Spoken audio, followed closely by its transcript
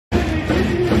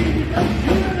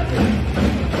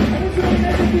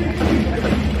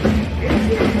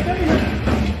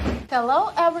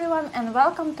Hello everyone and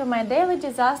welcome to my daily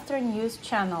disaster news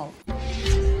channel.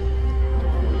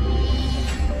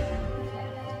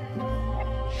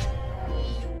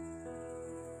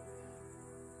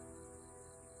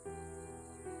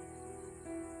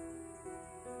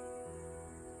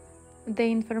 The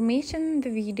information in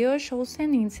the video shows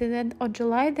an incident on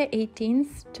July the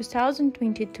 18th,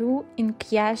 2022 in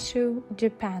Kyushu,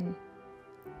 Japan.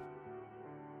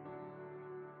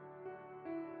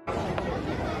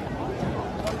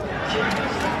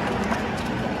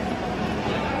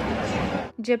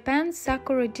 Japan's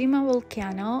Sakurajima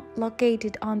volcano,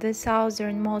 located on the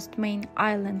southernmost main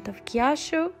island of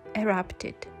Kyushu,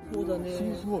 erupted.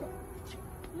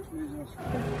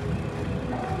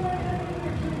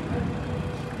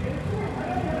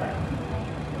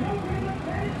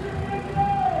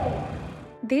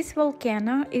 This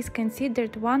volcano is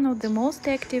considered one of the most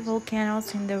active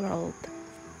volcanoes in the world.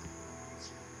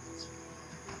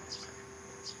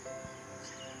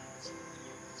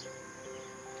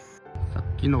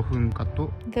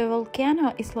 The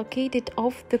volcano is located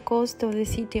off the coast of the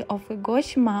city of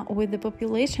Kagoshima with a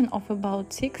population of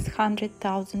about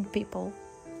 600,000 people.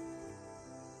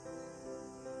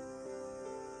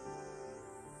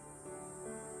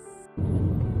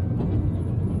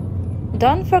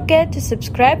 Don't forget to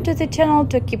subscribe to the channel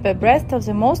to keep abreast of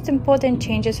the most important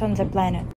changes on the planet.